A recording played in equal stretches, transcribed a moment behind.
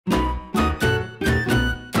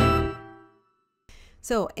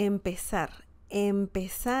So, empezar.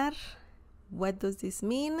 Empezar, what does this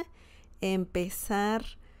mean? Empezar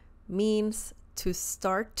means to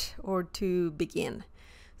start or to begin.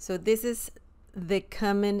 So this is the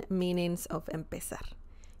common meanings of empezar.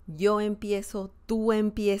 Yo empiezo, tú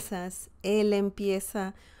empiezas, él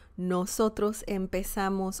empieza, nosotros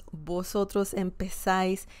empezamos, vosotros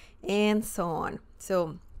empezáis, and so on.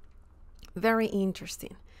 So very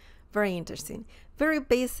interesting, very interesting. Very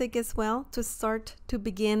basic as well, to start, to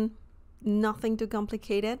begin, nothing too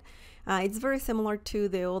complicated. It's very similar to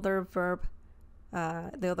the other verb,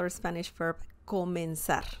 the other Spanish verb,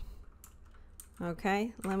 comenzar.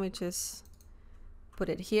 Okay, let me just put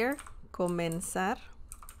it here. Comenzar,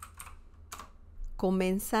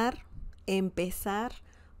 comenzar, empezar.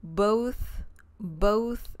 Both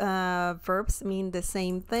verbs mean the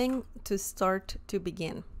same thing, to start, to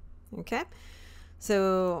begin. Okay,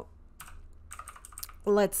 so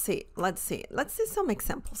let's see some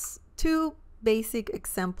examples. Two basic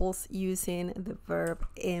examples using the verb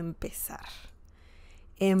empezar.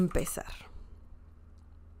 Empezar.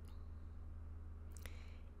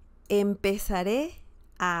 Empezaré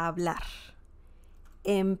a hablar.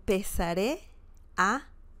 Empezaré a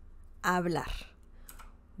hablar.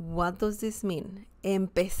 What does this mean?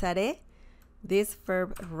 Empezaré, this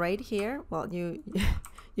verb right here. Well,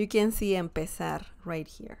 you can see empezar right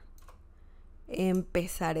here.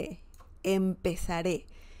 Empezaré. Empezaré.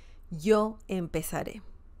 Yo empezaré.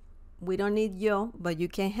 We don't need yo, but you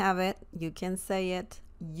can have it. You can say it.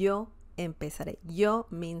 Yo empezaré. Yo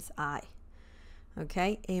means I.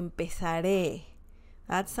 Okay, empezaré.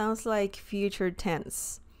 That sounds like future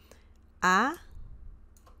tense. A,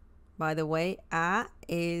 by the way, a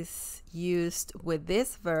is used with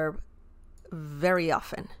this verb very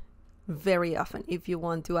often. Very often. If you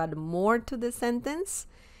want to add more to the sentence,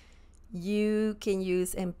 you can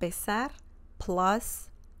use empezar plus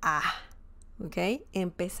a. Okay,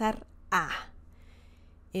 empezar a.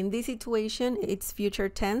 In this situation, it's future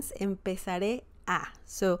tense, empezaré a.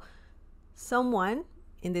 So someone,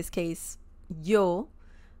 in this case, yo,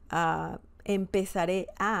 empezaré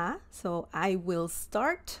a, so I will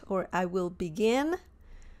start or I will begin.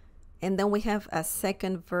 And then we have a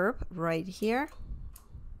second verb right here,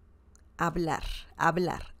 hablar,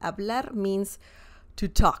 hablar. Hablar means to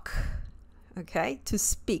talk, okay? To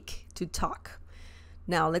speak, to talk.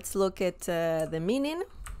 Now let's look at the meaning.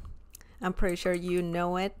 I'm pretty sure you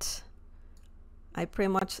know it. I pretty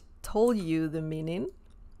much told you the meaning.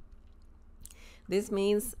 This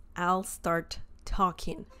means I'll start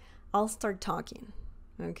talking. I'll start talking,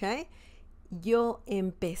 okay? Yo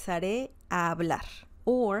empezaré a hablar,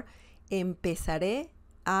 or empezaré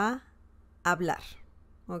a hablar,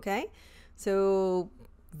 okay? So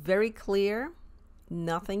very clear,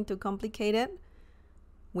 nothing too complicated.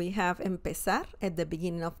 We have empezar at the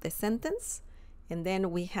beginning of the sentence, and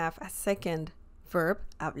then we have a second verb,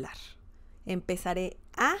 hablar. Empezaré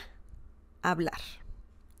a hablar,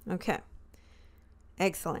 okay?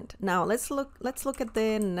 Excellent. Now let's look at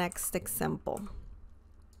the next example.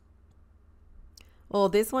 Oh,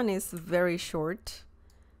 this one is very short,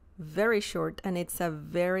 and it's a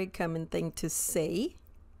very common thing to say.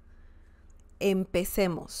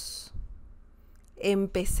 Empecemos.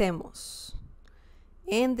 Empecemos.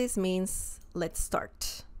 And this means let's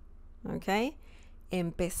start. Okay?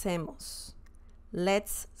 Empecemos.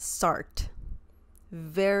 Let's start.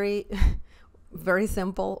 Very, very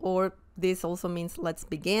simple. Or this also means let's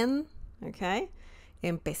begin. Okay?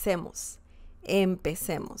 Empecemos.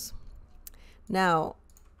 Empecemos. Now,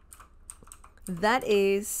 that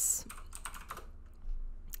is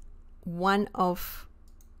one of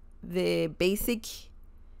the basic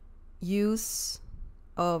use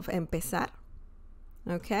of empezar.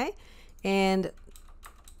 Okay? And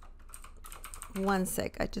one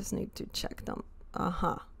sec, I just need to check them.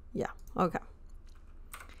 Yeah, okay.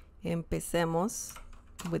 Empecemos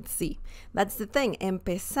with C. That's the thing.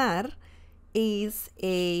 Empezar is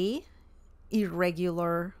a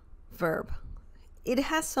irregular verb. It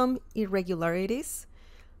has some irregularities,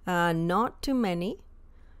 not too many,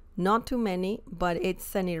 but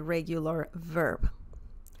it's an irregular verb.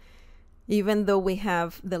 Even though we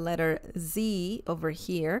have the letter Z over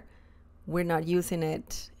here, we're not using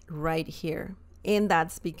it right here. And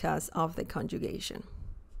that's because of the conjugation.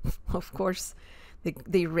 Of course,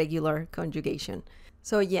 the irregular conjugation.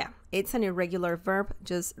 So yeah, it's an irregular verb.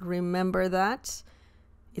 Just remember that.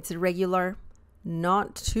 It's irregular,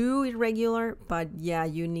 not too irregular, but yeah,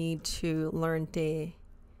 you need to learn the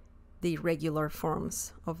irregular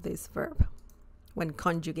forms of this verb when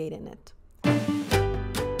conjugating it.